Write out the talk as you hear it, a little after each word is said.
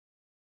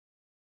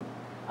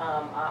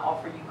I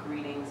offer you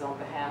greetings on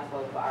behalf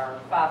of our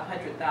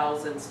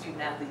 500,000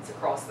 student athletes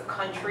across the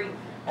country,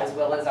 as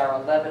well as our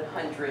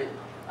 1,100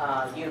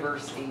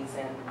 universities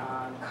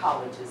and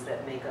colleges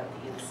that make up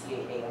the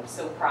NCAA. I'm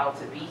so proud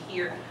to be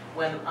here.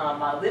 When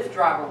my Lyft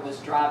driver was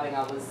driving,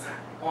 I was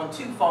on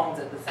 2 phones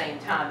at the same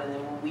time, and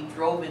then when we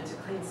drove into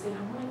Clayton,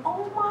 I'm like,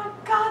 oh my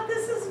God,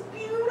 this is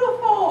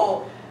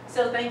beautiful.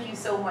 So thank you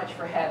so much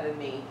for having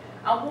me.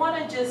 I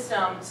want to just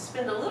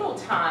spend a little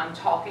time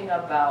talking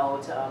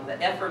about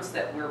the efforts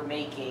that we're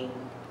making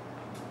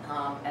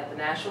at the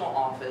national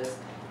office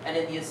and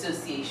in the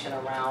association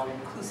around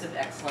inclusive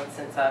excellence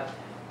since I've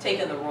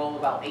taken the role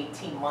about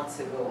 18 months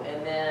ago,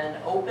 and then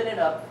open it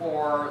up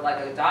for like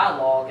a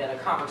dialogue and a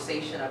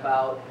conversation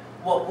about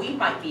what we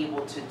might be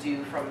able to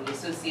do from the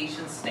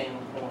association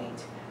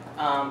standpoint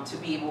to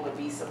be able to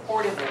be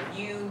supportive of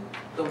you,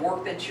 the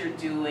work that you're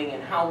doing,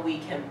 and how we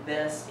can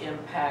best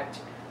impact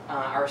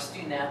our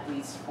student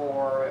athletes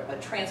for a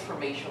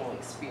transformational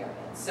experience.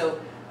 So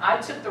I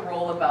took the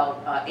role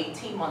about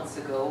 18 months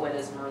ago, and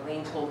as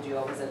Merlene told you,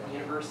 I was at the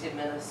University of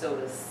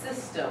Minnesota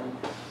system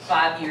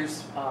 5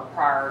 years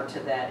prior to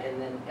that,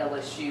 and then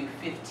LSU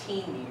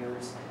 15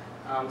 years.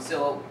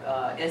 So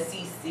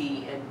SEC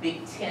and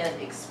Big Ten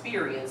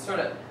experience sort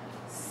of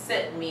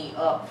set me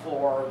up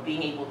for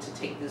being able to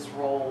take this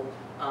role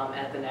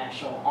at the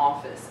national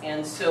office.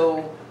 And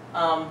so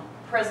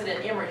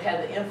President Emmerich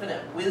had the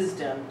infinite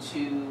wisdom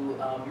to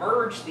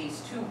merge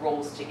these 2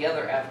 roles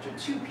together after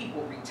 2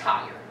 people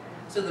retired.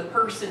 So the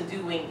person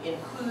doing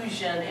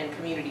inclusion and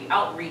community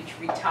outreach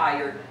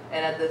retired,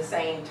 and at the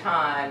same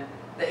time,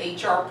 the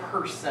HR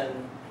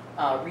person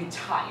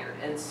retired.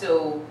 And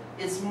so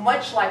it's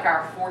much like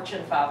our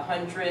Fortune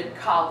 500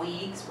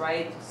 colleagues,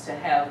 right, to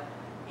have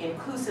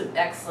inclusive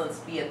excellence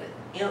be at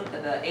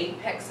the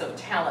apex of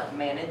talent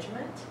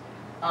management.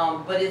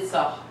 But it's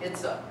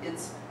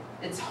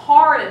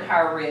hard in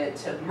higher ed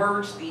to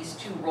merge these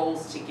 2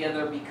 roles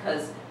together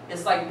because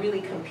it's like really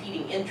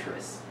competing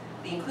interests.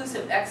 The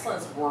inclusive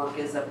excellence work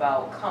is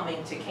about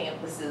coming to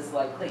campuses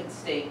like Clayton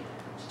State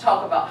to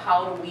talk about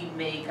how do we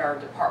make our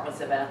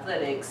departments of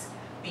athletics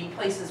be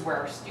places where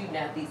our student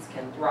athletes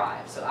can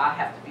thrive. So I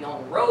have to be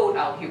on the road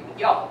out here with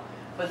y'all.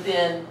 But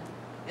then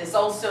it's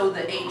also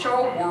the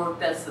HR work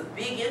that's the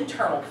big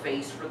internal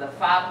face for the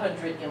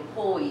 500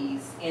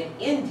 employees in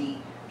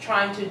Indy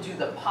trying to do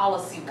the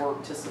policy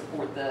work to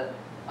support the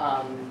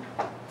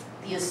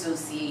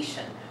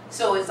association.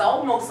 So it's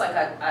almost like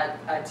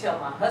I tell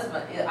my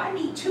husband, I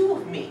need 2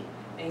 of me.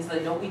 And he's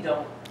like, no, we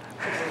don't.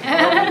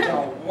 No, we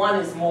don't. One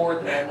is more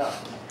than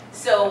enough.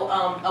 So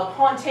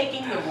upon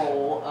taking the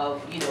role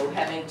of,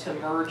 having to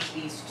merge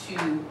these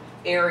 2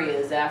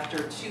 areas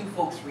after 2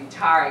 folks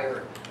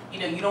retire,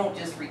 you don't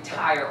just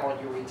retire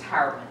on your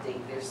retirement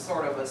date. There's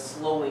sort of a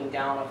slowing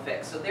down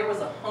effect. So there was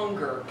a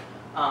hunger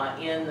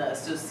in the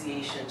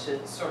association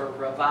to sort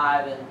of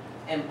revive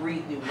and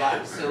breathe new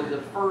life. So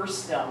the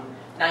first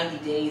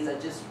 90 days, I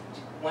just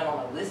went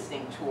on a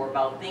listening tour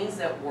about things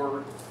that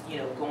were,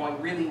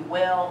 going really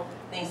well,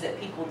 things that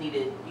people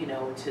needed,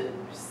 to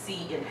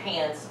see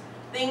enhanced,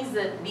 things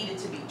that needed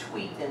to be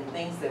tweaked, and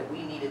things that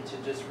we needed to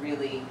just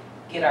really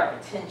get our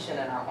attention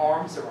and our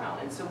arms around.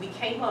 And so we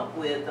came up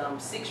with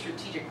 6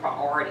 strategic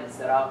priorities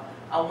that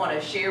I want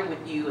to share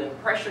with you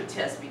and pressure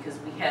test because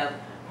we have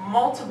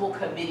multiple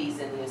committees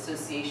in the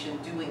association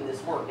doing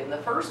this work. And the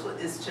first one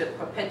is to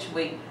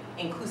perpetuate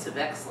inclusive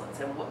excellence.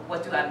 And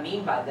what do I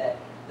mean by that?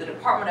 The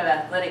Department of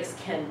Athletics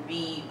can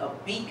be a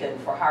beacon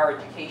for higher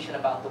education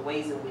about the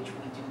ways in which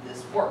we do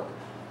this work.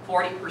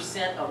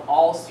 40% of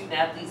all student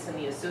athletes in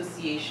the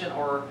association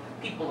are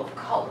people of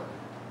color.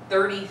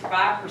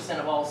 35%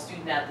 of all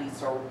student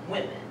athletes are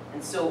women.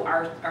 And so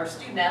our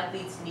student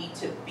athletes need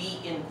to be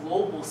in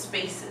global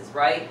spaces,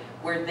 right,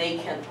 where they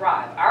can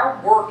thrive. Our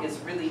work is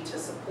really to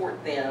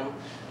support them,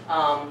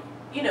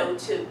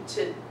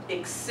 to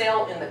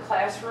excel in the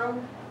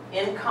classroom,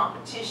 in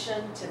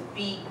competition, to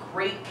be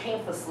great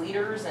campus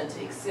leaders, and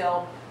to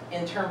excel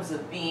in terms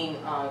of being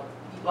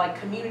like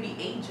community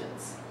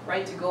agents,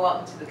 right, to go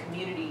out into the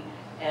community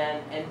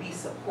and be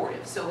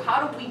supportive. So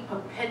how do we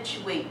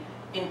perpetuate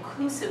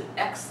inclusive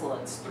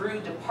excellence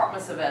through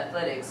departments of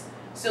athletics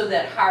so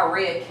that higher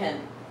ed can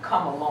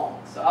come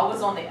along? So I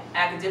was on the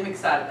academic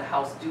side of the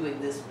house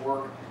doing this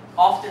work,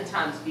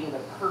 oftentimes being the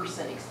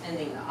person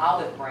extending the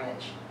olive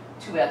branch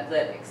to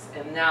athletics,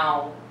 and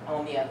now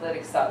on the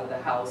athletic side of the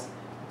house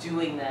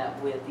doing that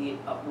with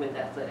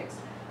athletics.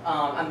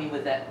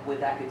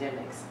 With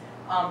academics.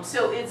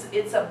 So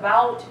it's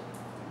about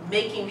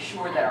making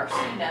sure that our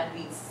student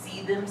athletes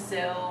see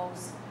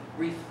themselves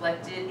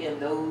reflected in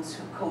those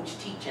who coach,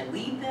 teach, and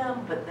lead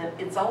them, but then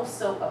it's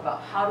also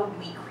about how do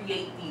we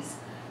create these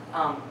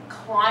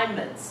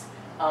climates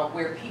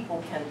where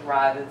people can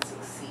thrive and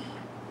succeed.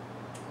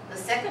 The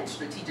second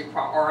strategic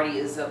priority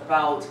is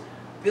about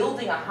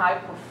building a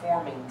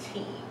high-performing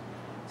team.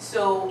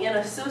 So in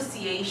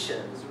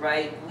associations,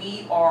 right,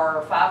 we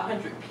are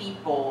 500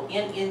 people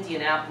in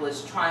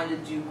Indianapolis trying to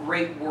do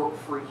great work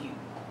for you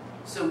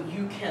so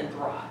you can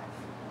thrive.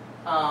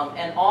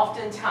 And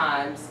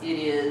oftentimes it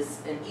is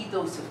an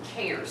ethos of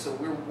care. So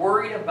we're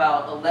worried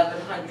about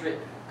 1,100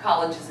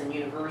 colleges and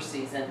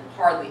universities and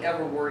hardly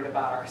ever worried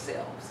about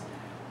ourselves.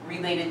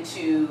 Related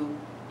to,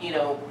 you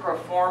know,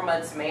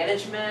 performance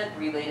management,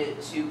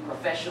 related to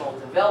professional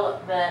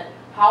development.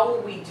 How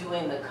are we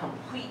doing the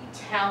complete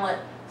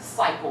talent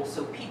cycle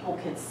so people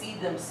can see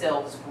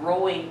themselves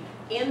growing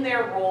in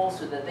their roles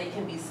so that they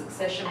can be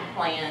succession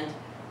planned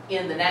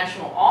in the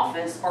national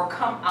office or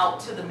come out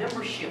to the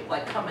membership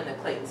like coming to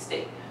Clayton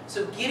State.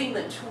 So getting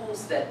the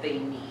tools that they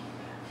need.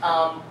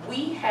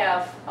 We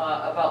have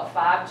about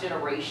 5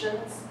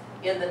 generations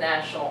in the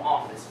national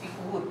office,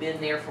 people who have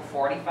been there for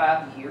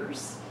 45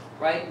 years,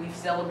 right? We've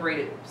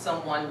celebrated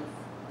someone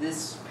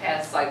this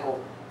past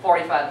cycle,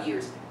 45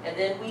 years. And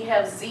then we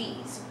have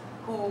Zs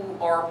who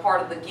are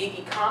part of the gig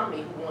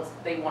economy who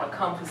they want to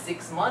come for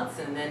 6 months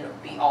and then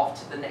be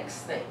off to the next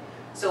thing.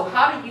 So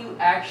how do you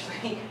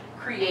actually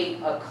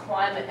create a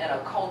climate and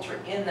a culture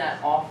in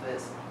that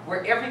office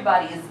where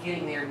everybody is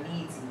getting their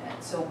needs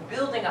met? So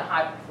building a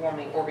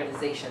high-performing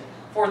organization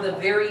for the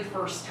very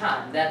first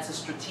time, that's a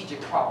strategic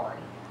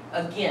priority.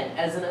 Again,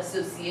 as an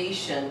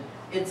association,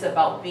 it's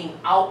about being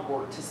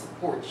outward to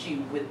support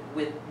you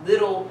with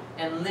little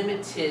and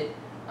limited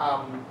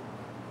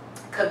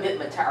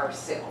commitment to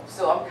ourselves.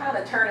 So I'm kind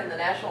of turning the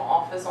national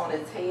office on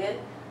its head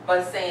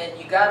by saying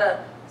you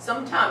gotta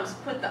sometimes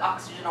put the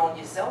oxygen on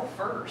yourself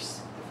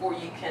first before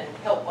you can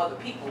help other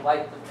people,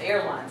 like the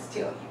airlines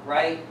tell you,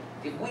 right?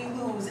 If we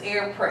lose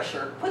air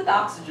pressure, put the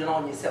oxygen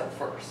on yourself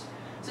first.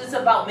 So it's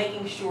about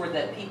making sure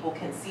that people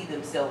can see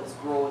themselves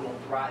growing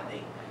and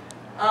thriving.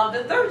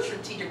 The third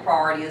strategic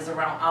priority is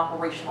around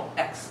operational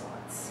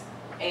excellence.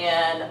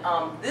 And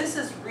this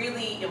is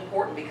really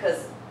important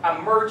because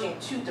I'm merging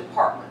 2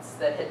 departments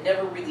that had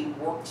never really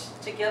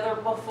worked together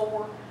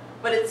before.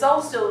 But it's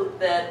also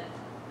that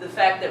the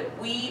fact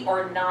that we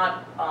are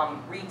not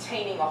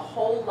retaining a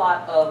whole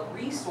lot of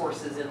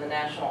resources in the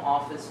national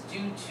office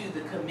due to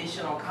the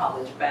Commission on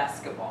College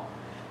Basketball.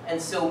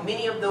 And so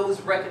many of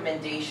those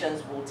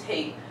recommendations will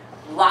take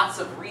lots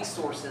of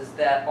resources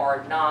that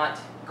are not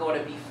going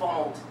to be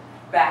funneled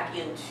back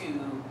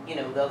into, you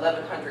know, the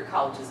 1,100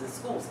 colleges and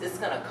schools. It's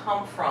going to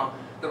come from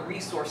the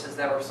resources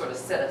that are sort of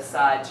set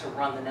aside to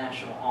run the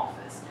national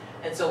office.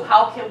 And so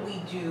how can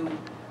we do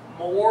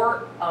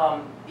more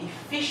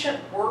efficient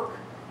work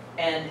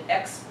and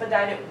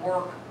expedited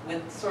work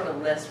with sort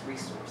of less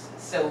resources?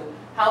 So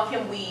how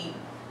can we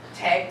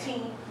tag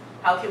team?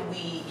 How can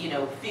we, you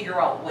know, figure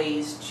out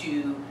ways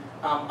to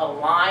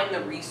align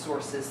the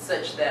resources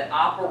such that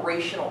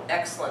operational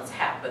excellence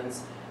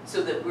happens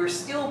so that we're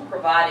still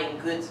providing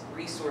good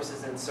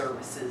resources and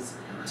services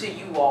to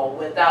you all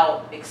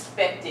without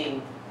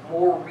expecting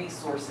more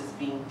resources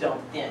being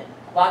dumped in.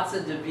 Lots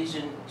of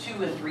Division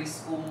 2 and 3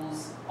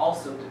 schools,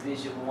 also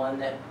Division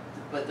 1,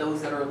 but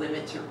those that are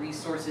limited to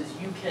resources,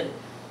 you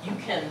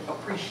can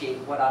appreciate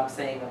what I'm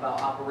saying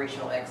about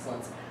operational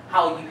excellence,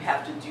 how you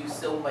have to do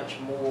so much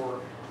more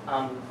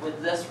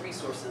with less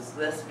resources,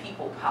 less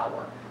people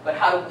power. But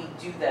how do we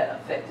do that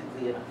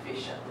effectively and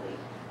efficiently?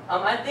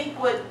 I think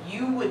what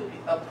you would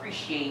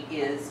appreciate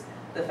is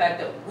the fact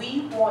that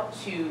we want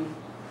to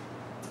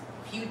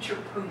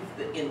future-proof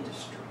the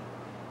industry.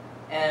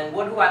 And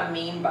what do I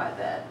mean by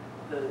that?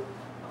 The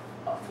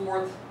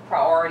fourth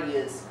priority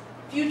is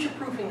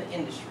future-proofing the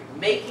industry,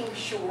 making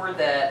sure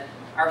that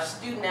our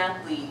student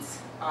athletes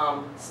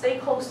stay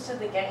close to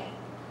the game.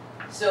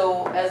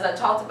 So as I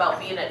talked about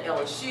being at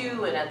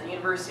LSU and at the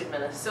University of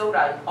Minnesota,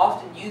 I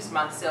often use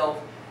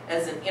myself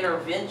as an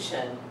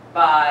intervention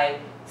by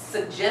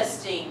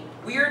suggesting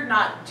we're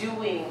not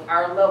doing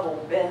our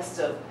level best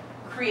of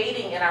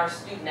creating in our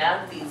student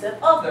athletes and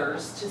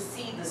others to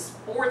see the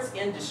sports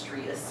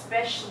industry,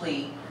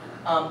 especially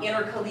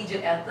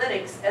intercollegiate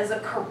athletics, as a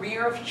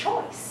career of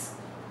choice,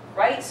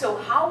 right? So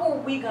how are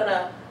we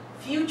gonna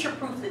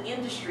future-proof the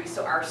industry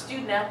so our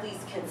student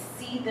athletes can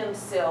see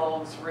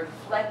themselves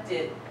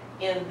reflected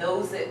in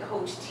those that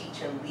coach,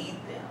 teach, and lead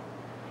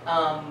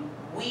them?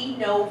 We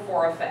know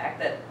for a fact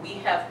that we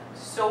have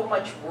so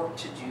much work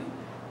to do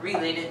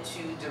related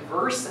to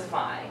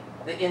diversifying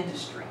the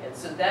industry, and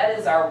so that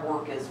is our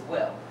work as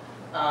well.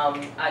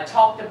 I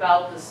talked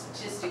about the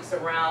statistics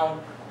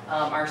around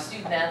our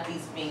student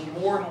athletes being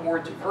more and more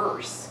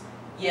diverse,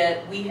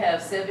 yet we have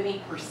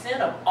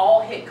 70% of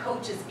all head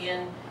coaches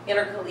in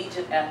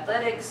intercollegiate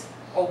athletics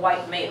are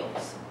white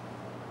males.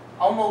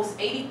 Almost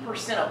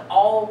 80% of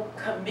all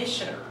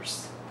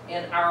commissioners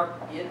in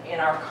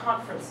our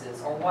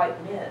conferences are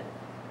white men.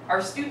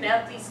 Our student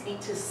athletes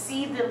need to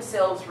see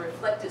themselves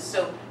reflected,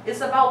 so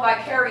it's about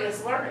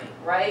vicarious learning,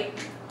 right?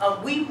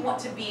 We want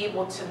to be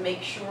able to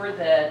make sure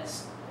that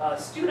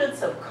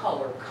students of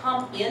color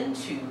come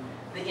into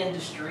the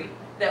industry,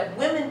 that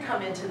women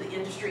come into the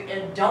industry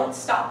and don't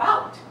stop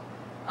out.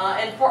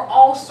 And for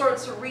all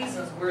sorts of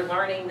reasons, we're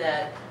learning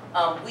that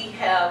we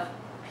have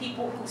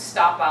people who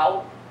stop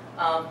out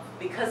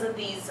because of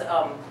these,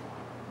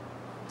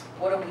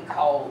 what do we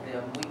call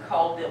them? We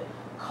call them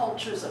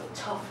cultures of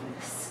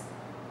toughness.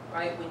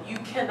 right? When you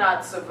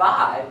cannot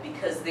survive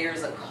because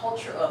there's a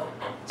culture of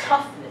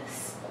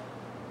toughness,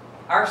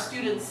 our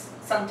students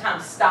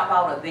sometimes stop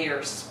out of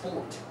their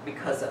sport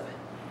because of it.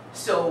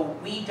 So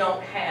we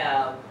don't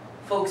have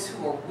folks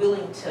who are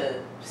willing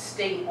to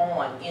stay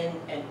on in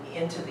and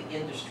into the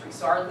industry.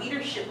 So our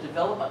leadership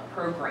development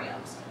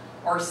programs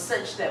are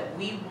such that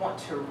we want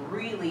to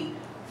really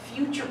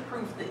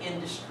future-proof the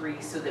industry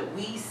so that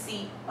we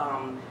see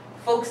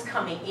folks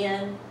coming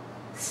in,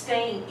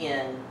 staying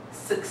in,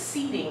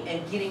 succeeding,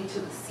 and getting to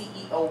the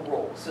CEO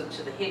role. So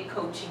to the head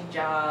coaching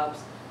jobs,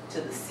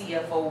 to the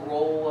CFO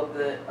role of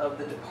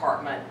the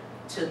department,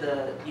 to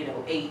the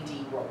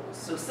AD roles.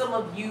 So some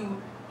of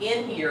you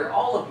in here,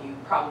 all of you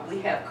probably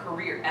have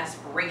career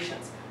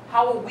aspirations.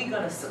 How are we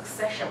going to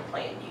succession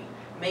plan you?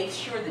 Make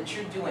sure that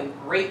you're doing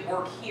great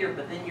work here,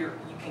 but then you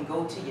can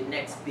go to your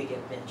next big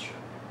adventure.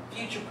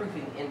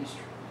 Future-proofing the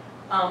industry.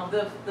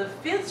 The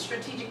fifth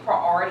strategic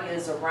priority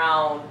is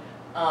around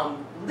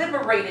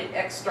liberated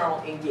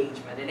external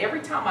engagement. And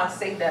every time I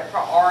say that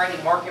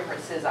priority, Mark Everett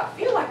says, I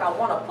feel like I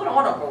want to put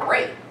on a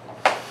beret.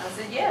 I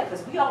said, yeah,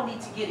 because we all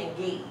need to get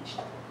engaged.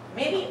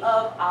 Many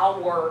of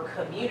our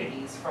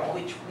communities from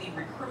which we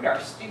recruit our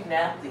student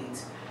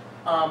athletes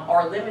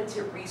are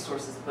limited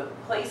resources, but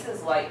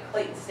places like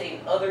Clayton State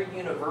and other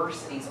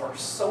universities are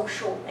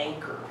social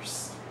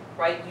anchors,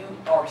 right? You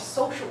are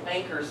social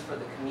anchors for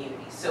the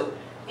community. So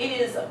it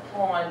is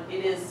upon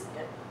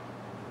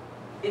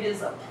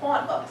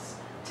us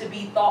to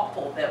be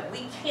thoughtful that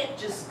we can't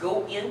just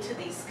go into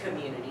these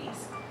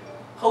communities,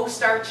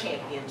 host our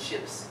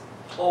championships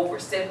over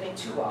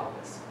 72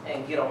 hours,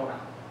 and get on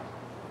out.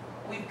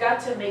 We've got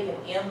to make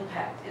an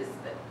impact. Is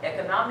the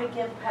economic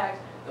impact,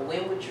 the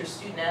way in which your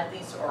student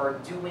athletes are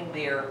doing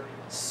their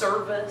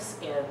service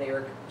and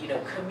their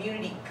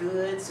community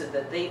good, so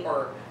that they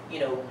are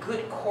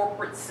good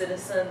corporate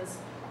citizens,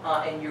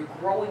 and you're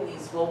growing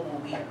these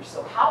global leaders.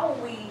 So how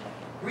are we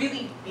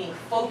really being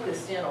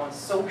focused in on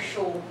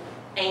social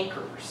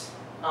anchors?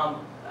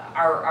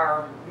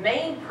 Our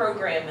main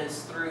program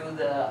is through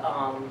the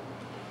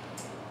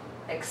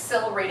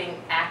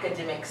Accelerating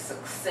Academic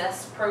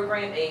Success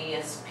Program,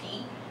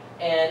 AASP,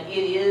 and it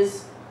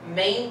is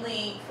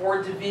mainly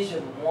for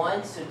Division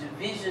I. So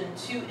Division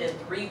II and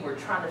III, we're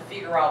trying to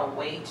figure out a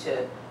way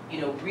to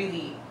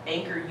really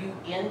anchor you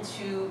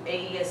into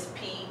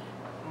AASP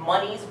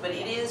monies, but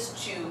it is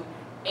to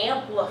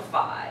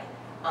amplify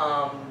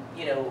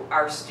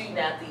our student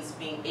athletes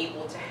being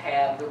able to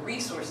have the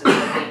resources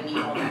that they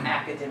need on the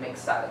academic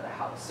side of the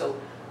house. So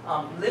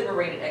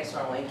liberated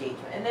external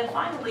engagement. And then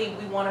finally,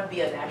 we want to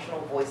be a national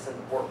voice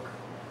in work.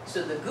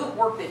 So the good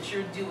work that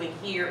you're doing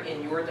here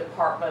in your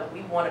department,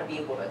 we want to be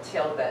able to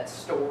tell that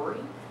story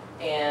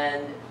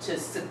and to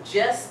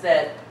suggest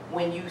that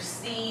when you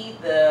see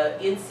the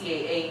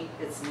NCAA,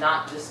 it's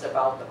not just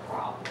about the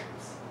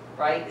problems,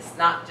 right? It's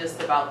not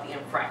just about the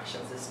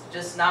infractions. It's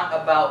just not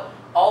about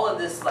all of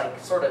this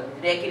sort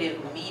of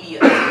negative media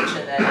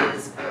attention that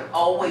is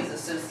always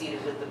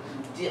associated with the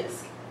blue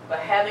disc. But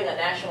having a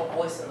national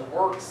voice in the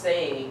work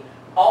saying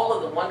all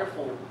of the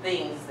wonderful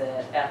things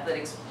that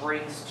athletics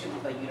brings to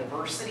a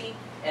university,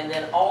 and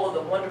then all of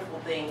the wonderful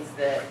things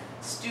that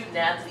student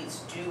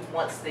athletes do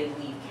once they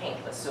leave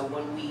campus. So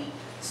when we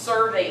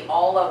survey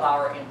all of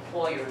our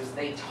employers,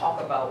 they talk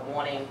about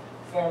wanting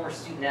former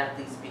student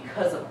athletes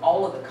because of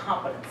all of the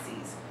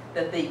competencies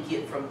that they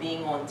get from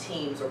being on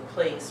teams or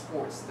playing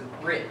sports, the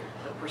grit,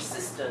 the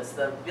persistence,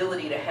 the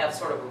ability to have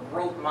sort of a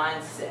growth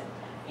mindset,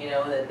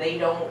 that they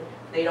don't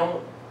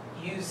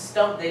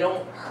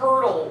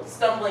hurdle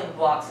stumbling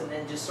blocks and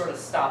then just sort of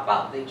stop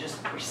out. They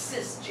just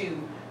persist to,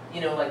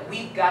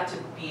 we've got to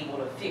be able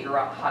to figure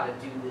out how to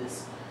do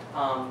this,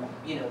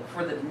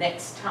 for the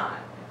next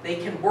time. They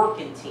can work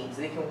in teams,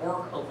 they can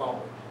work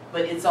alone,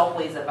 but it's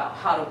always about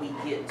how do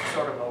we get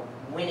sort of a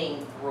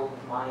winning growth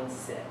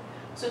mindset.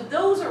 So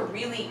those are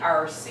really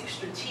our 6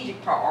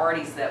 strategic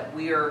priorities that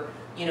we're,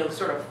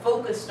 sort of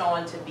focused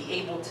on to be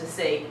able to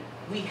say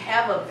we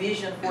have a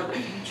vision for the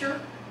future.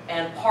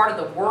 And part of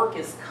the work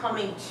is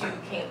coming to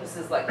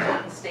campuses like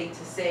Clayton State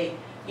to say,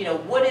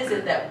 what is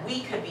it that we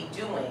could be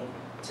doing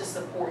to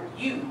support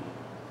you,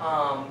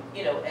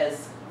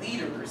 as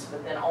leaders,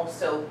 but then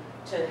also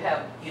to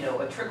have,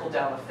 a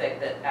trickle-down effect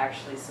that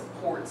actually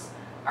supports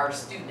our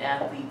student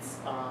athletes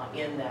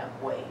in that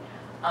way.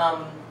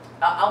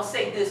 I'll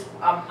say this,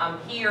 I'm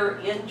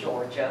here in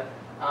Georgia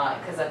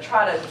because I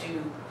try to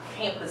do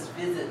campus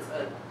visits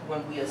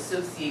when we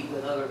associate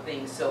with other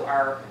things. So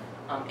our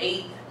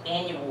 8th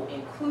annual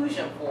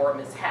inclusion forum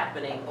is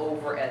happening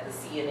over at the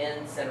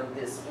CNN Center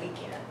this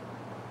weekend.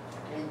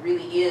 And it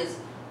really is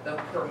the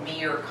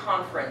premier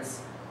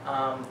conference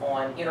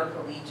on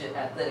intercollegiate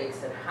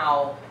athletics and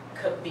how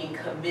being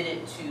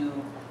committed to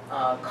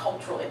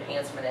cultural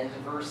enhancement and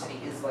diversity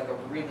is like a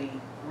really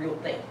real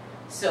thing.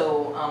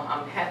 So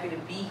I'm happy to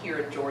be here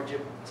in Georgia,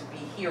 to be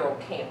here on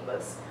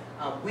campus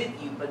with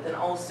you, but then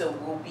also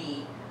we'll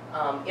be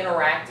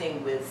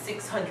interacting with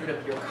 600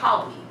 of your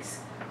colleagues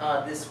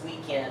this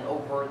weekend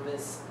over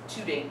this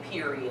 2-day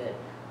period,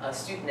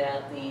 student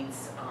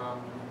athletes,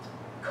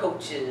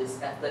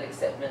 coaches,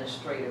 athletics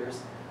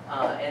administrators,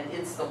 and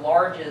it's the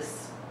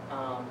largest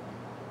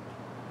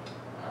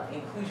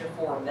inclusion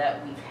forum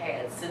that we've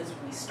had since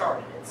we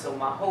started it. So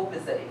my hope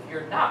is that if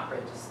you're not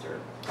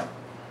registered,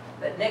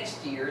 that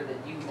next year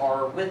that you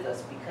are with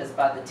us, because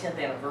by the 10th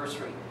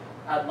anniversary,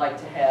 I'd like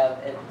to have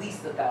at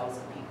least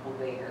 1,000 people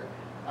there,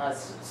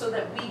 so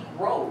that we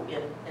grow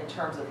in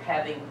terms of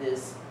having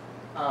this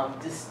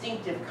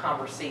distinctive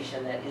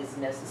conversation that is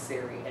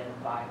necessary and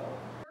vital.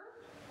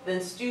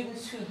 Then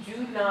students who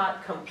do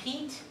not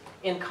compete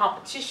in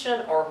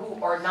competition or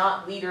who are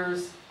not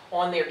leaders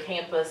on their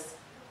campus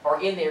or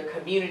in their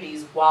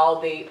communities while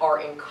they are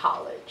in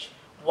college.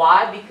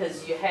 Why?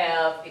 Because you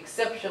have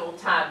exceptional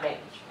time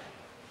management.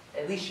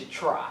 At least you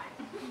try,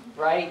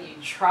 right? You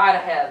try to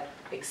have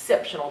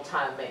exceptional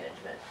time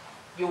management.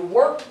 You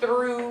work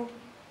through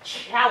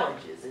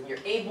challenges and you're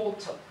able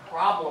to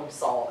problem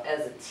solve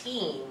as a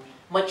team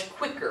much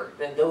quicker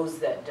than those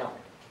that don't.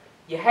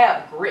 You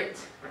have grit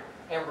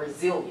and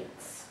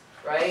resilience,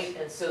 right?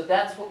 And so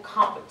that's what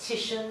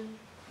competition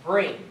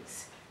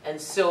brings. And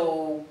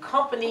so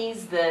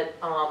companies that,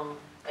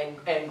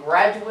 and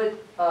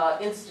graduate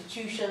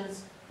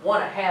institutions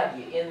want to have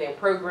you in their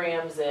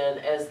programs and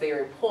as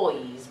their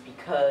employees,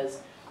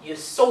 because you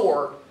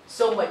soar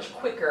so much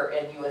quicker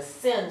and you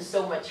ascend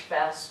so much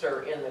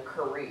faster in the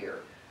career.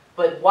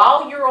 But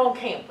while you're on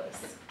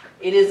campus,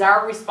 it is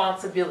our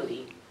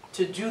responsibility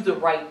to do the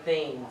right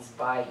things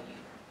by you,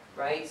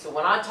 right? So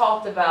when I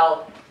talked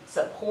about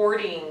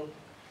supporting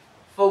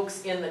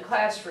folks in the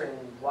classroom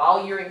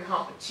while you're in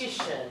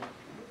competition,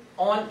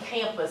 on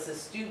campus as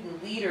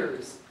student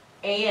leaders,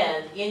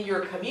 and in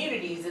your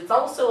communities, it's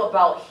also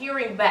about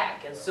hearing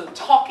back, and so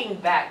talking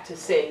back to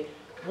say,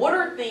 what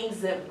are things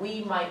that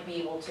we might be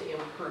able to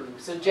improve?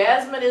 So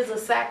Jasmine is a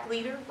SAC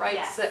leader, right?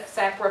 Yes.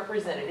 SAC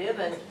representative,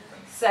 and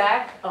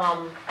SAC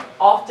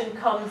often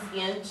comes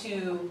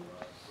into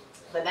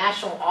the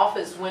national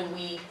office when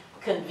we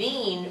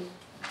convene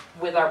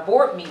with our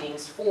board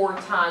meetings 4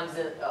 times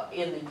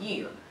in the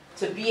year,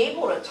 to be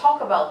able to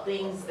talk about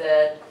things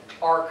that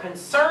are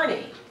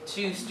concerning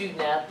to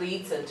student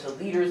athletes and to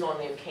leaders on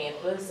their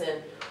campus,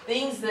 and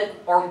things that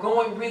are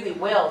going really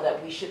well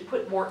that we should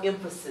put more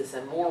emphasis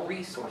and more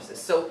resources.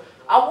 So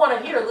I want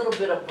to hear a little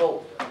bit of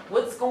both.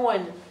 What's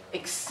going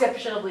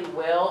exceptionally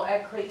well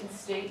at Clayton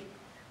State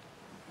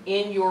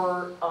in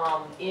your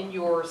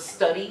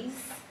studies,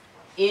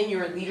 in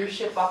your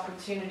leadership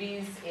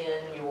opportunities,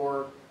 in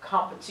your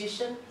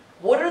competition?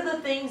 What are the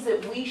things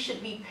that we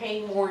should be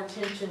paying more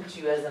attention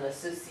to as an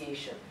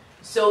association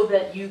so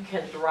that you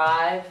can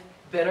thrive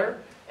better?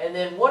 And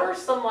then what are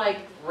some like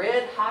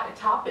red hot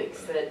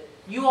topics that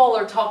you all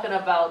are talking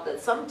about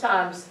that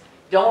sometimes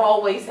don't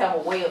always have a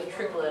way of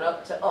trickling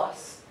up to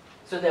us,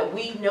 so that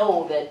we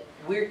know that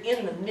we're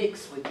in the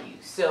mix with you?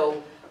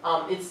 So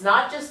it's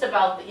not just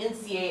about the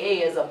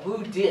NCAA as a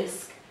blue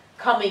disc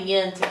coming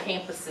into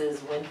campuses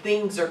when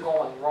things are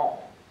going wrong.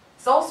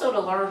 It's also to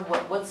learn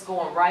what's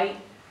going right.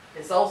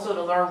 It's also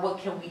to learn what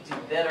can we do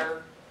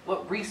better,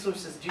 what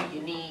resources do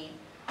you need.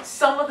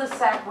 Some of the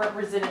SAC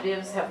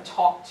representatives have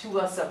talked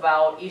to us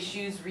about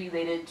issues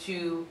related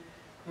to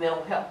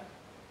mental health.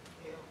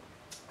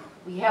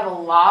 We have a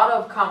lot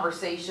of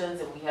conversations,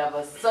 and we have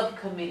a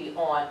subcommittee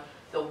on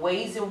the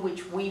ways in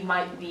which we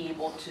might be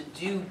able to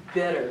do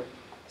better,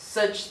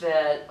 such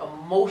that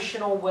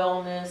emotional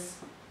wellness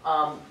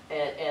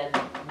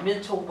and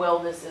mental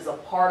wellness is a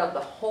part of the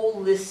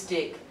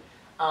holistic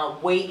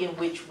way in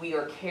which we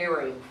are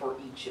caring for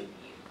each of you.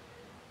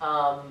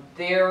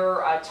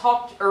 I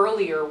talked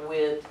earlier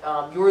with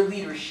your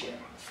leadership,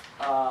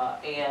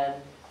 and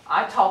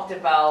I talked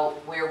about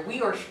where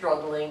we are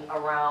struggling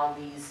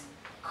around these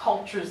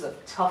cultures of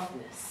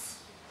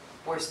toughness,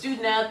 where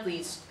student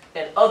athletes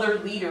and other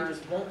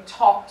leaders won't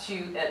talk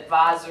to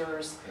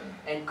advisors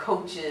and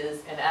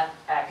coaches and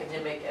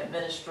academic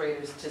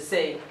administrators to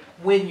say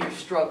when you're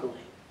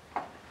struggling,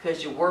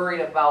 because you're worried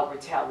about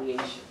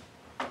retaliation.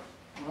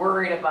 You're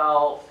worried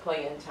about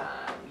playing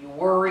time. You're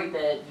worried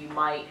that you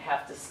might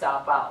have to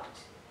stop out.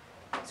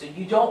 So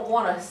you don't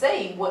want to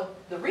say what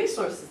the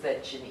resources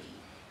that you need.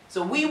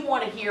 So we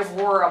want to hear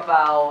more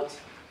about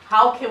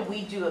how can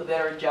we do a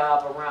better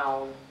job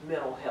around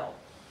mental health.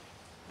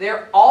 There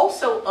are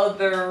also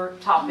other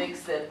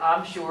topics that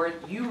I'm sure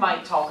you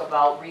might talk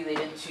about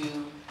related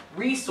to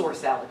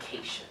resource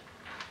allocation.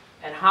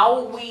 And how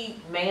are we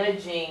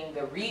managing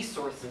the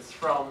resources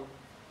from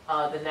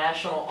the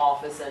national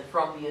office and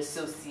from the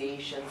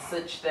association,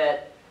 such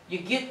that you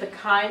get the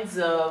kinds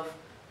of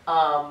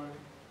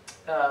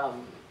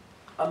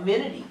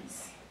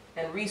amenities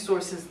and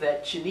resources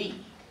that you need.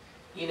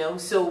 You know,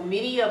 so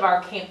many of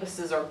our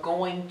campuses are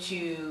going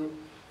to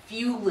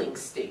fueling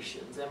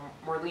stations, and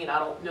Marlene, I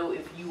don't know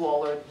if you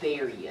all are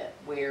there yet,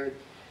 where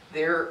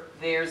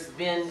there's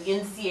been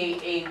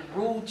NCAA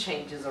rule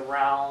changes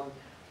around,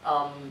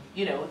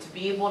 you know, to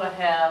be able to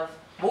have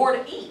more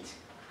to eat.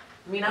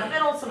 I mean, I've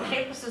been on some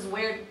campuses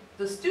where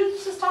the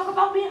students just talk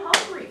about being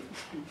hungry.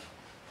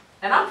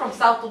 And I'm from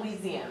South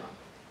Louisiana.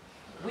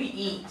 We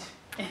eat.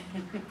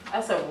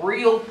 That's a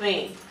real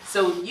thing.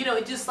 So, you know,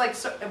 it just like,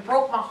 it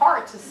broke my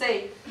heart to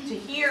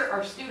hear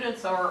our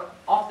students are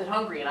often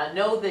hungry. And I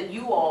know that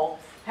you all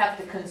have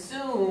to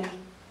consume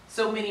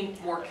so many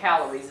more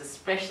calories,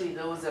 especially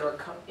those that are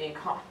in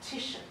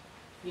competition,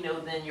 you know,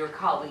 than your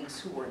colleagues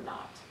who are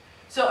not.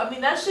 So, I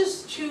mean, that's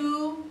just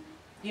two,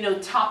 you know,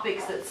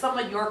 topics that some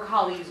of your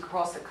colleagues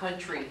across the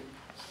country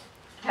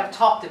have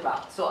talked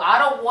about. So I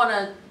don't want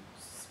to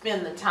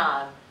spend the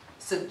time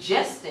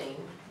suggesting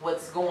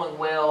what's going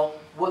well,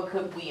 what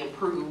could we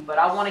improve, but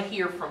I want to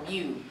hear from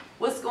you.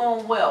 What's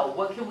going well?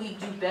 What can we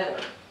do better?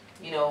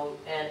 You know,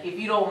 and if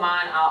you don't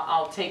mind,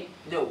 I'll take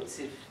notes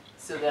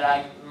so that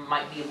I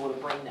might be able to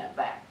bring that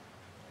back.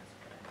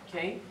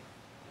 Okay?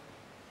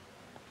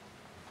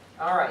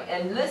 All right,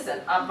 and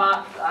listen, I'm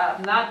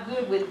not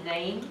good with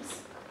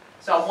names,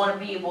 so I want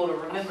to be able to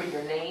remember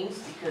your names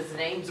because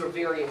names are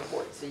very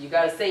important. So you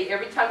got to say,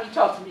 every time you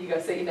talk to me, you got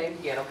to say your name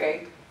again,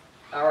 okay?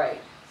 All right.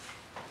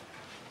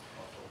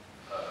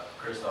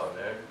 Christoph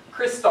there.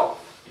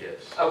 Christoph. Yes.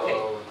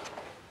 Okay.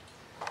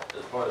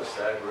 As part of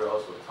SAC, we're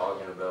also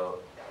talking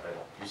about, like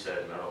you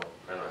said, mental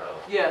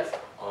health. Yes.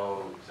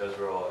 Since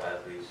we're all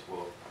athletes,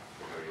 well,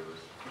 majority of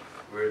us,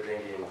 we're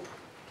thinking,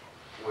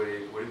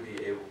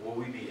 will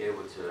we be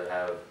able to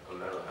have a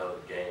mental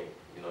health game?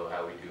 You know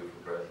how we do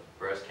for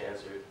breast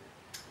cancer,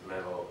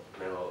 mental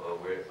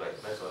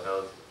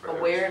health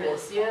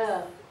Awareness.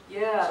 Yeah.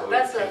 Yeah. So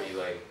that's it can be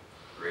like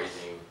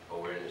raising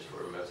awareness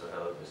for mental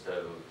health instead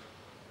of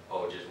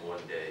just one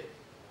day.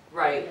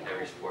 Right.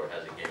 Every sport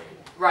has a game.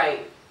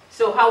 Right.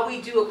 So how we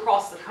do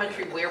across the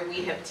country, where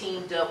we have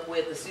teamed up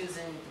with the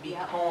Susan B.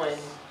 Cohen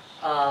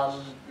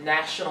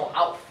national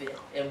outfit,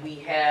 and we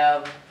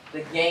have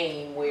the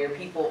game where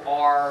people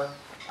are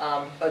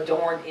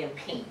adorned in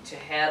pink to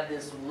have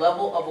this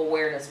level of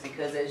awareness,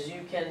 because as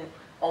you can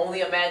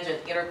only imagine,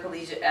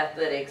 intercollegiate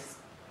athletics,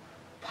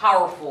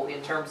 powerful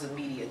in terms of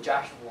media,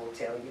 Joshua will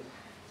tell you,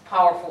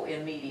 powerful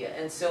in media.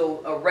 And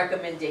so a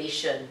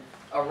recommendation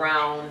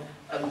around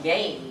a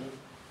game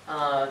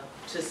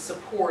to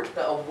support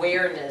the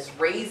awareness,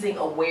 raising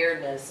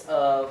awareness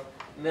of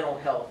mental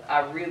health. I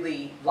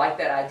really like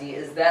that idea.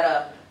 Is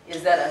that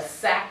a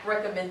SAC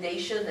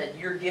recommendation that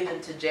you're giving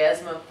to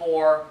Jasmine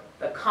for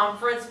the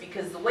conference?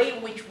 Because the way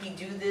in which we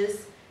do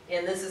this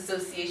in this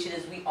association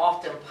is we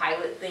often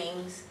pilot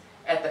things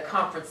at the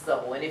conference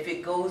level. And if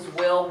it goes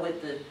well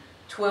with the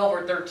 12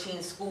 or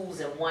 13 schools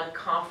in one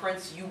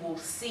conference, you will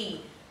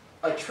see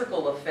a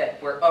trickle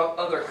effect where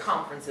other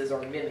conferences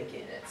are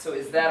mimicking it. So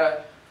is that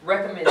a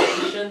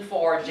recommendation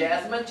for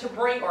Jasmine to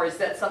bring, or is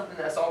that something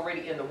that's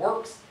already in the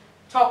works?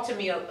 Talk to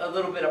me a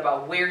little bit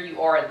about where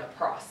you are in the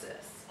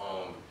process.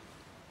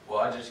 Well,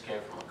 I just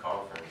came from a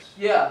conference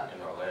in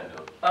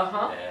Orlando.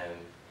 Uh-huh. And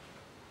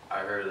I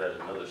heard that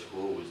another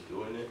school was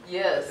doing it.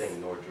 Yes. I think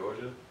North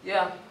Georgia.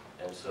 Yeah.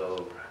 And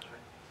so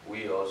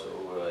we also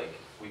were like,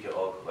 we could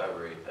all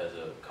collaborate as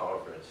a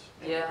conference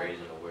in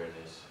raising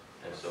awareness.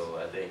 And so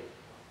I think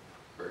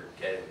we're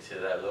getting to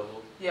that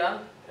level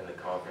in the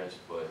conference,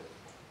 but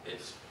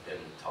it's in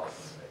talking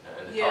right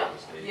now, in the talking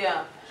stage.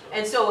 Yeah. So.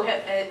 And so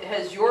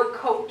has your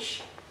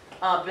coach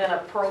been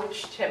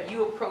approached? Have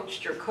you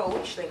approached your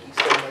coach? Thank you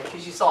so much,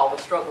 because you saw I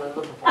was struggling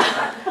looking for it.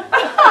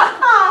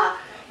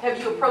 Have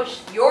you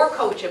approached your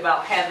coach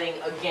about having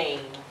a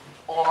game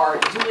or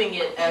doing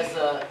it as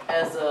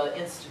a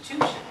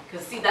institution?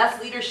 Because see,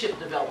 that's leadership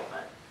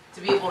development.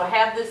 To be able to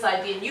have this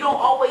idea, and you don't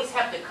always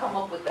have to come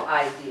up with the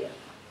idea.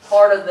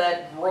 Part of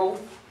that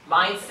growth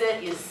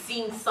mindset is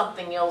seeing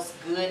something else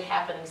good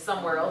happening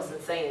somewhere else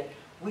and saying,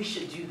 we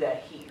should do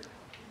that here.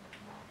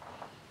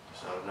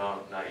 So no,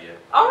 not yet.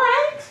 All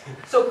right.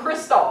 So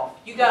Christoph,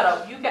 you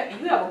have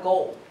a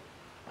goal.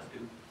 I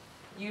do.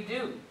 You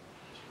do.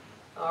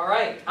 All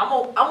right. I'm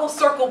gonna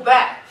circle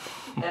back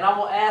and I'm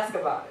gonna ask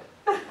about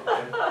it.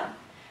 Okay.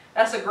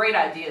 That's a great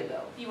idea,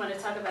 though. You want to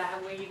talk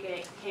about where you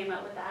came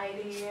up with the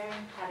idea?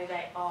 How did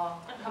that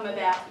all come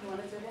about? You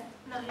want to do that?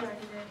 No, he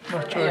already did.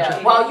 North Okay. Georgia.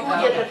 Yeah. Well, you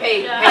will get the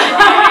pay.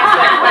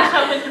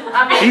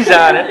 He's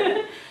on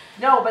it.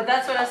 No, but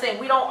that's what I'm saying.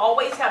 We don't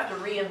always have to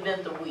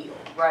reinvent the wheel,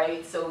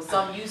 right? So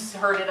you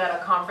heard it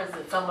at a conference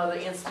that some other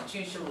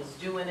institution was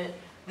doing it.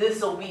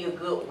 This will be a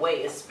good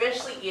way,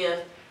 especially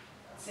if,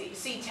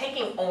 see,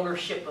 taking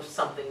ownership of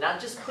something, not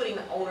just putting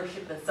the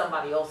ownership in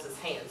somebody else's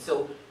hands.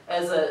 So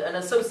as an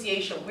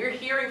association, we're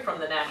hearing from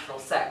the National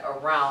SAC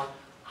around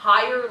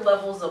higher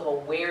levels of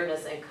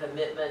awareness and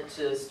commitment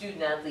to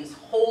student athletes'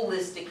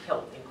 holistic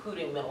health,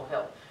 including mental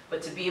health.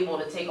 But to be able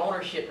to take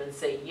ownership and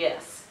say,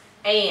 yes,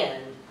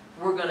 and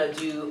we're going to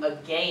do a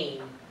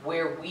game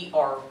where we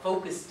are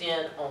focused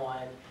in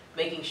on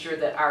making sure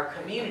that our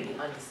community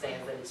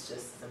understands that it's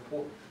just as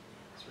important.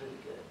 It's really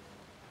good.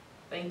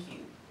 Thank you.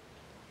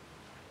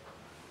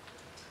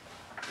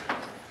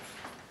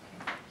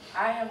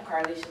 I am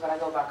Katrice, but I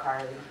go by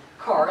Carly.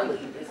 Carly.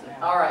 Yes,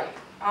 ma'am. All right.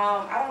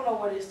 I don't know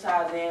where this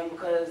ties in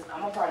because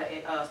I'm a part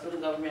of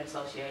Student Government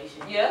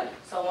Association. Yeah.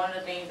 So one of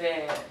the things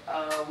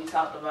that we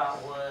talked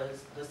about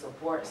was the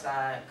support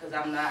side, because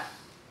I'm not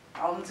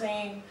on the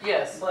team.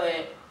 Yes.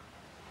 But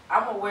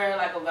I'm aware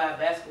like of our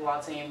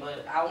basketball team,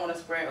 but I want to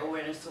spread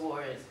awareness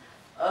towards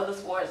other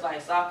sports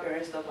like soccer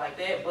and stuff like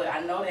that. But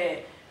I know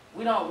that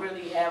we don't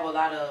really have a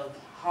lot of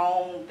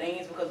home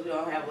things because we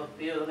don't have a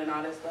field and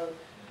all that stuff.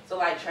 So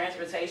like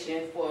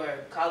transportation for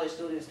college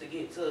students to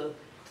get to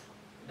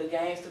the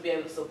games to be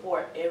able to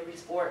support every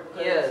sport,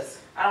 because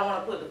I don't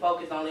want to put the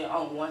focus only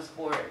on one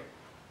sport.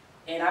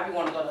 And I be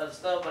wanting to go to other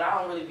stuff, but I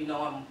don't really be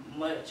knowing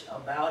much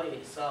about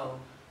it. So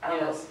I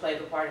don't know if play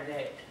the part of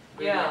that.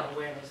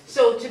 Awareness.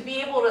 So to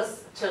be able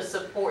to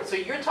support, so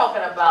you're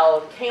talking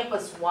about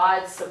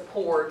campus-wide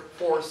support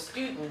for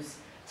students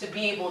to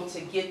be able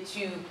to get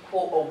to,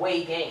 quote,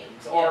 away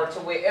games or to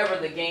wherever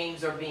the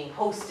games are being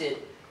hosted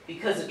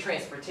because of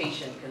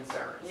transportation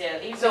concerns. Yeah,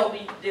 even if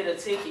we did a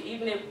ticket,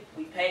 even if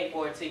we paid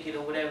for a ticket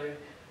or whatever,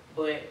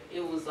 but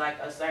it was like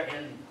a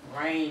certain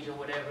range or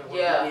whatever.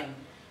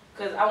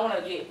 Because I want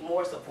to get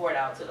more support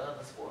out to the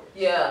other sports.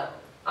 Yeah.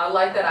 I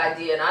like that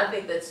idea, and I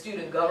think that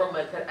student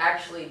government could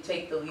actually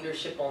take the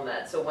leadership on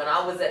that. So when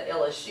I was at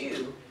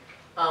LSU,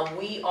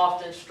 we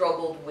often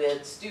struggled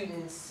with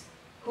students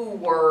who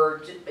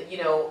were,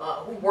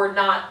 who were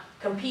not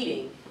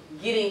competing,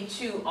 getting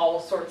to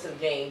all sorts of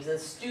games, and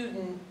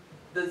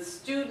the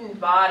student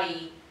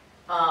body,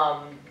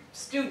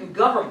 student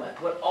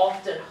government would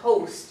often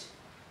host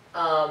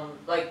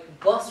like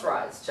bus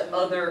rides to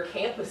other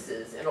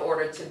campuses in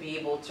order to be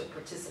able to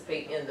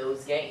participate in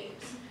those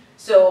games.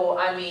 So,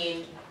 I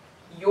mean,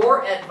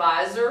 your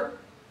advisor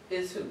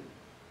is who?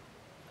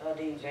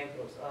 Dean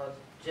Jacobs,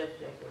 Jeff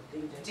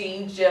Jacobs,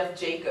 Dean Jeff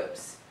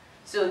Jacobs.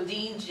 So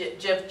Dean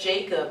Jeff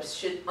Jacobs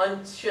should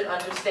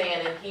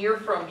understand and hear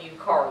from you,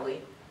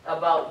 Carly,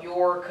 about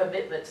your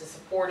commitment to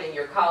supporting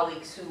your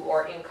colleagues who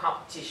are in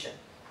competition.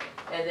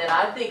 And then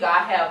I think I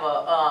have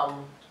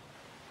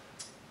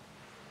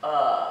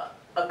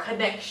a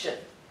connection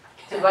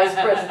to Vice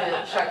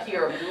President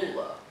Shakir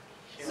Abdullah.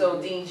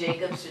 So Dean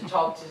Jacobs should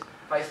talk to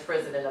Vice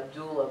President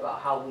Abdullah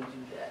about how we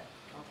do that.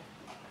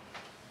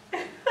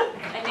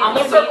 I'm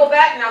gonna circle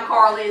back now,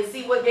 Carly, and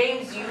see what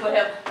games you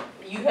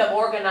have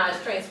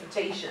organized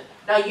transportation.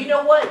 Now you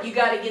know what? You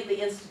got to get the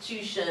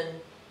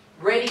institution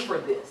ready for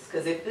this,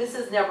 because if this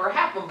has never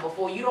happened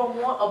before, you don't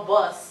want a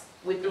bus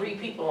with 3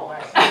 people on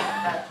it.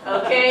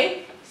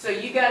 Okay? So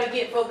you got to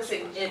get folks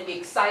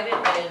excited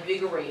and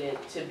invigorated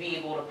to be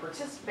able to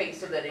participate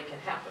so that it can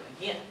happen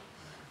again.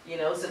 You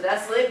know, so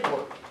that's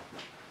legwork.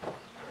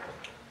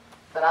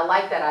 But I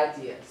like that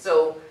idea.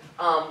 So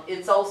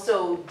it's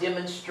also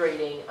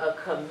demonstrating a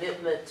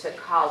commitment to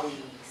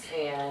colleagues,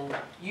 and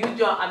you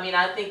don't. I mean,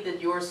 I think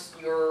that your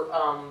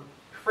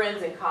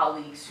friends and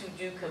colleagues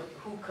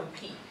who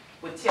compete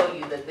would tell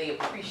you that they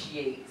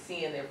appreciate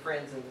seeing their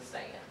friends in the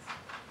stands.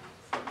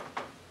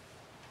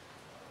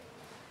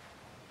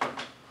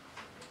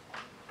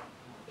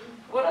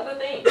 What other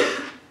things?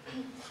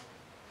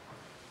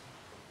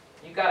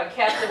 You got a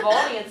captive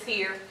audience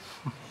here.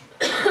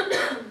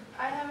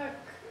 I have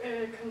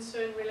a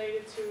concern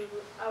related to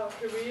our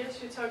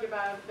careers. You talked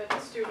about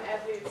that student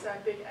athletes are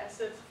a big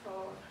asset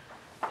for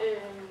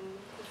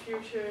the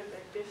future,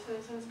 like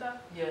business and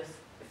stuff. Yes.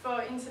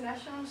 For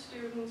international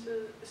students,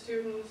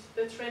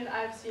 the trend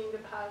I've seen the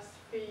past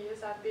 3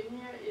 years I've been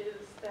here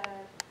is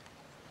that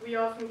we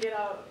often get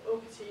our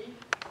OPT,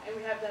 and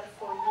we have that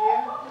for a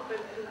year, but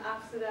then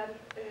after that,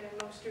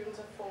 most students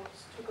are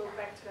forced to go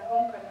back to their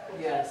home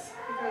country. Yes.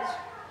 Because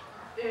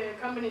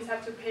companies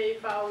have to pay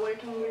for our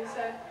working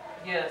visa.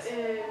 Yes.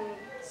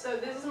 So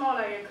this is more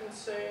like a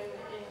concern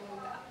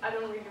I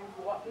don't really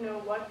know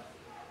what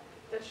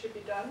that should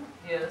be done.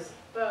 Yes.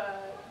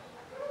 But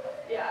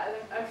yeah,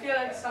 I feel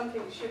like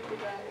something should be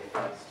done for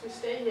us to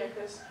stay here,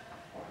 because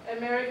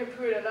America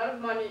put a lot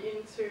of money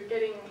into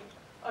getting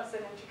us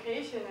an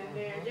education, and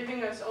they're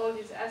giving us all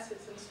these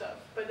assets and stuff,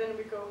 but then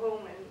we go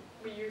home and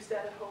we use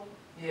that at home.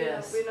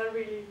 Yes. We're not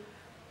really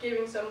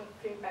giving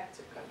something back to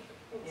the country.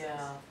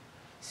 Yeah.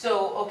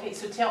 So, okay,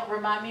 so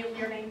remind me of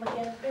your name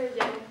again?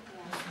 Yeah.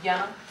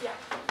 Yana? Yeah.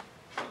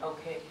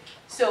 Okay.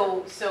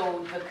 So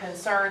the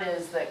concern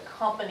is that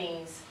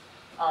companies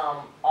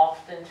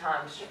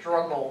oftentimes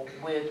struggle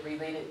with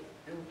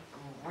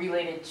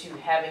related to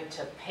having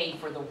to pay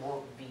for the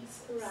work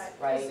visas.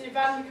 Right. Because if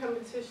I'm in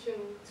competition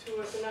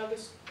towards another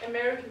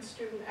American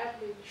student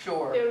athlete,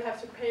 sure, they will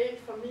have to pay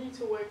for me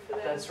to work for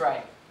them. That's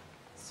right.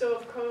 So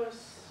of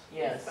course,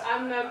 yes, if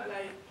I'm not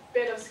like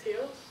better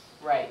skilled,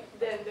 right,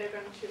 then they're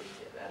going to choose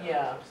that.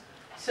 Yeah.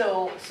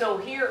 So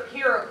here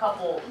are a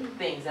couple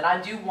things, and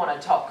I do want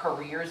to talk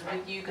careers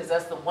with you, because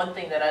that's the one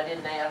thing that I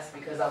didn't ask,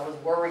 because I was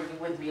worried you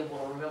wouldn't be able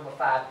to remember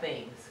 5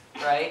 things,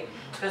 right?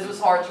 Because it was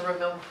hard to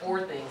remember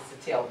 4 things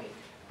to tell me.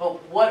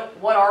 But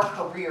what are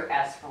career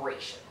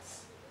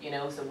aspirations? You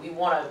know, so we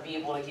want to be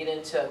able to get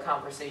into a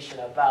conversation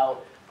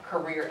about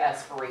career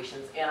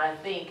aspirations, and I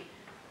think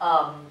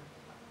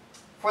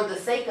for the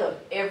sake of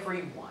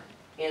everyone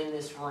in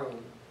this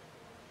room,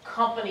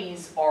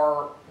 companies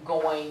are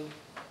going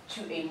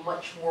to a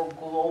much more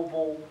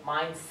global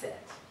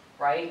mindset,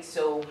 right?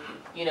 So,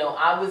 you know,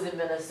 I was in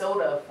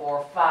Minnesota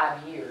for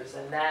 5 years,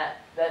 and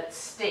that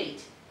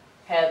state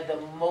had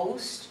the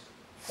most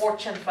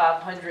Fortune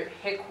 500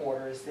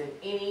 headquarters than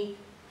any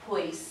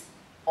place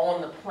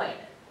on the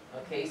planet.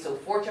 Okay, so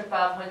Fortune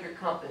 500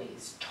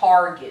 companies,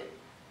 Target,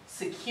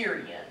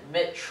 Securian,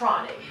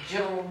 Medtronic,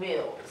 General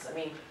Mills. I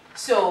mean,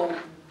 so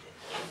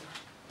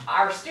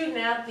our student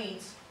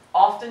athletes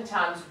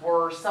oftentimes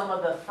were some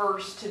of the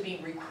first to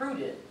be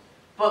recruited,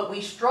 but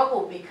we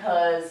struggled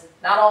because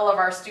not all of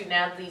our student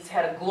athletes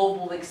had a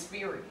global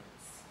experience.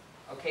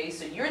 Okay,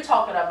 so you're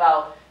talking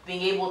about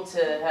being able to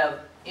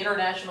have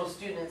international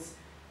students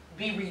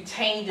be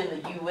retained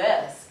in the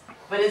U.S.,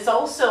 but it's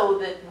also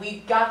that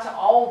we've got to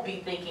all be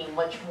thinking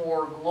much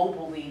more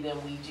globally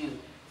than we do.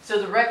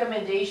 So the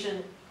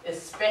recommendation,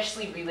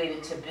 especially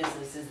related to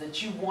business, is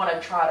that you want to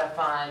try to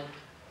find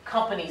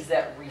companies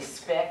that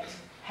respect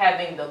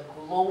having the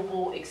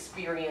global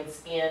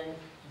experience in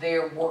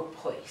their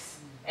workplace,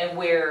 and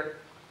where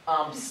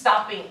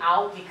stopping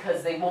out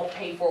because they won't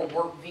pay for a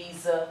work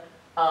visa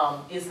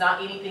is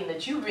not anything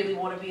that you really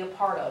want to be a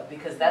part of,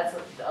 because that's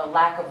a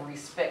lack of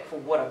respect for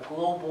what a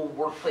global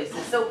workplace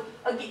is. So,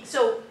 again,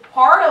 so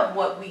part of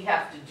what we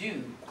have to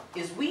do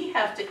is we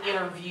have to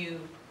interview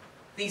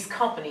these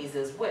companies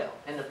as well,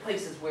 and the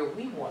places where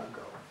we want to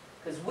go,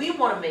 because we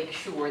want to make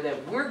sure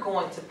that we're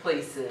going to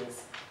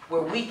places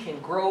where we can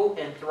grow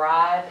and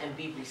thrive and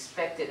be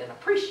respected and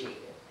appreciated.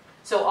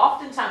 So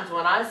oftentimes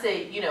when I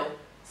say, you know,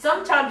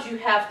 sometimes you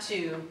have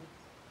to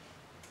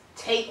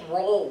take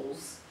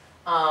roles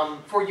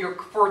for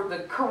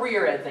the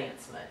career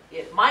advancement.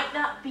 It might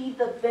not be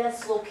the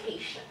best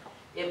location.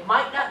 It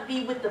might not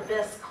be with the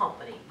best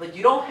company, but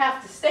you don't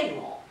have to stay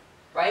long,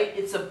 right?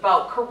 It's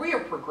about career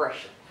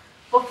progression.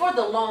 But for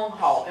the long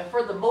haul, and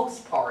for the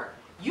most part,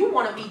 you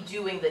want to be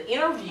doing the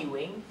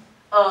interviewing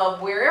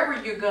of wherever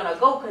you're going to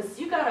go, because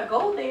you got to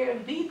go there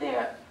and be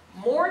there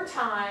more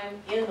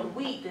time in the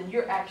week than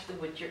you're actually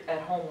at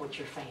home with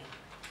your family.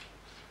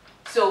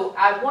 So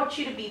I want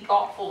you to be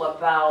thoughtful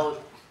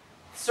about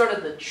sort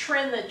of the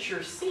trend that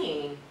you're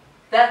seeing.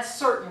 That's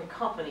certain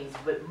companies,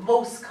 but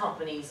most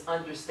companies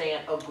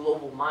understand a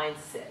global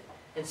mindset.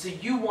 And so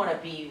you want to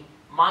be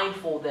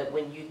mindful that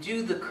when you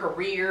do the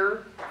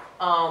career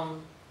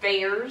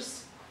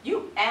fairs,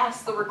 you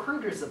ask the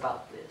recruiters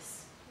about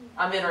this.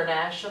 I'm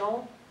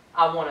international.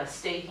 I want to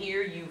stay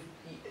here.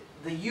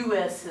 The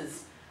U.S.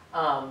 has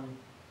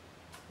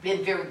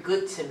been very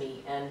good to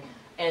me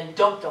and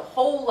dumped a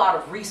whole lot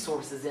of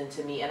resources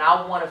into me, and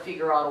I want to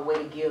figure out a way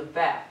to give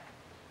back.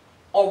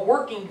 Or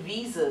working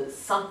visas,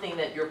 something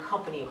that your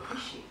company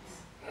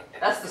appreciates.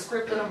 That's the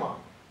script that I'm on.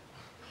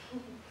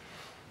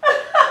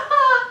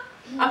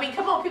 I mean,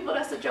 come on, people,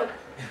 that's a joke,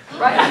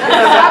 right?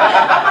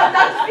 I'm not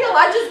Dr. Phil,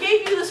 I just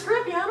gave you the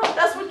script, you know?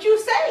 That's what you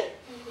say.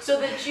 So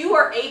that you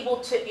are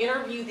able to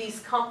interview these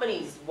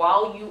companies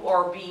while you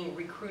are being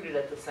recruited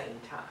at the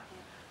same time.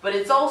 But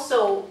it's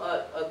also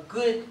a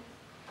good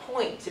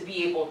point to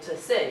be able to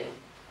say,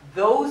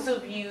 those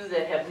of you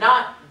that have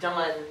not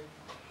done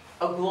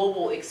a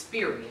global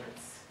experience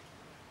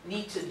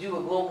need to do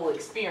a global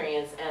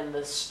experience, and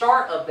the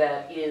start of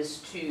that is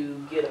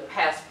to get a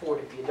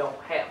passport if you don't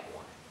have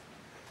one.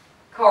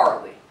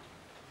 Carly,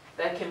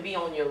 that can be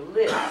on your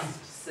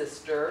list,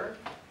 sister.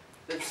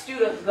 The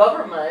student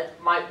government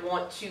might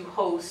want to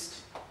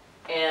host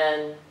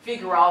and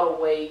figure out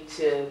a way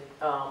to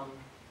have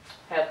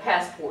a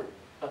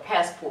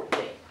passport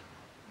day.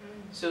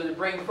 So to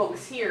bring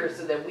folks here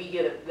so that we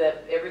get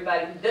that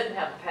everybody who doesn't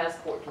have a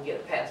passport can get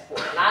a passport.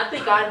 And I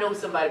think I know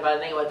somebody by the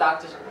name of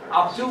Dr.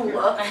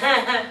 Abdullah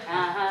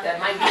that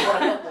might be able to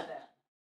help with that.